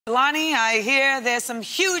Lonnie, I hear there's some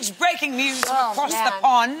huge breaking news from across the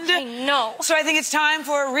pond. I know. So I think it's time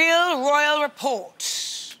for a real royal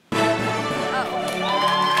report.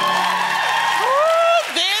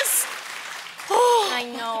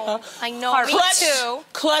 I know. Me too.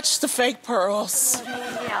 Clutch the fake pearls.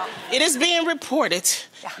 Yeah. It is being reported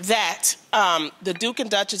that the Duke and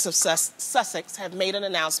Duchess of Sussex have made an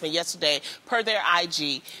announcement yesterday, per their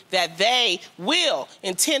IG, that they will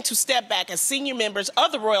intend to step back as senior members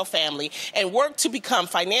of the royal family and work to become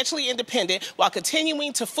financially independent while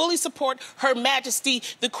continuing to fully support Her Majesty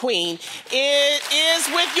the Queen. It is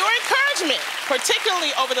with your encouragement,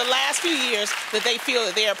 particularly over the last few years, that they feel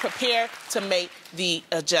that they are prepared to make the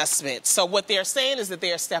adjustment. So what they're saying is that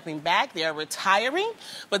they are stepping back, they are retiring,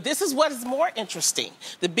 but this is what is more interesting.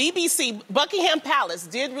 The BBC Buckingham Palace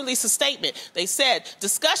did release a statement. They said,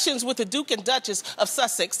 discussions with the Duke and Duchess of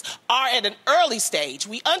Sussex are at an early stage.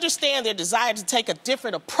 We understand their desire to take a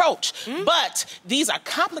different approach, but these are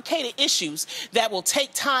complicated issues that will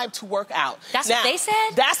take time to work out. That's what they said?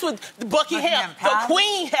 That's what the Buckingham the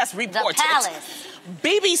Queen has reported. The palace.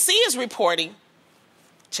 BBC is reporting,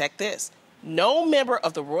 check this, no member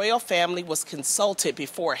of the royal family was consulted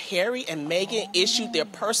before Harry and Meghan issued their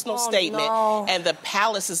personal statement, and the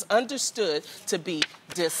palace is understood to be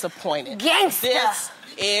disappointed. Gangsta. This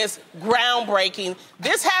is groundbreaking.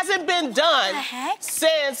 This hasn't been done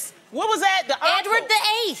since, what was that? Edward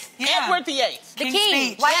VIII. Yeah. Edward VIII. The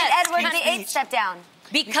king. Why did Edward VIII step down?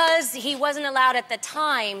 Because he wasn't allowed at the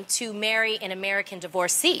time to marry an American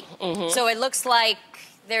divorcee. So it looks like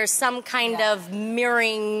there's some kind of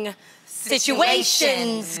mirroring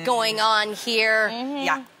situations going on here.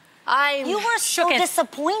 Yeah. You were so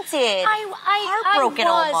disappointed. Heartbroken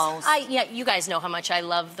almost. Yeah, you guys know how much I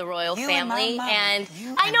love the royal family. And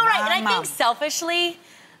I know, right? And I think selfishly,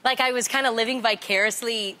 like I was kind of living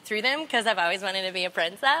vicariously through them because I've always wanted to be a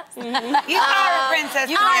princess. You are a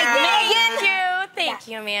princess. Thank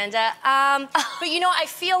you, Amanda. But you know, I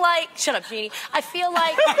feel like, shut up, Jeannie. I feel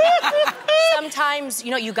like sometimes,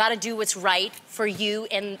 you know, you got to do what's right for you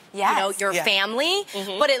and you know your family.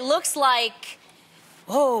 But it looks like,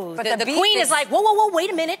 whoa, the queen is like, whoa,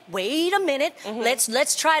 wait a minute.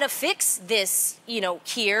 Let's try to fix this, you know,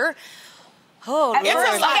 here. Oh,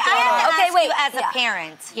 okay, wait. As a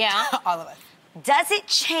parent, all of us. Does it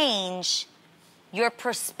change your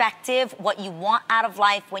perspective, what you want out of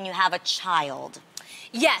life when you have a child?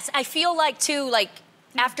 Yes, I feel like too, like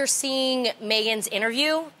after seeing Meghan's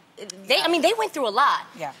interview, they went through a lot.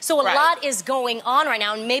 Yeah. So a lot is going on right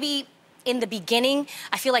now, and maybe in the beginning,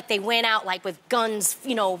 I feel like they went out like with guns,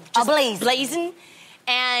 you know, just blazing,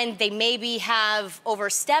 and they maybe have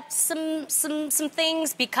overstepped some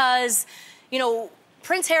things because, you know,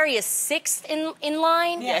 Prince Harry is 6th in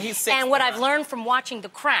line. Yeah, he's 6th. And what I've learned from watching The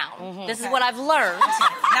Crown, this is what I've learned.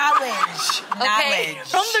 Knowledge. Okay,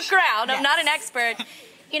 from The Crown. I'm not an expert.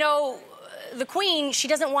 You know, the Queen, she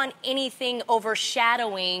doesn't want anything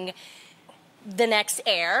overshadowing the next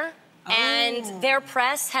heir. And their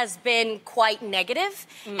press has been quite negative,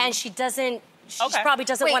 and she probably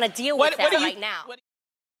doesn't want to deal with that right now.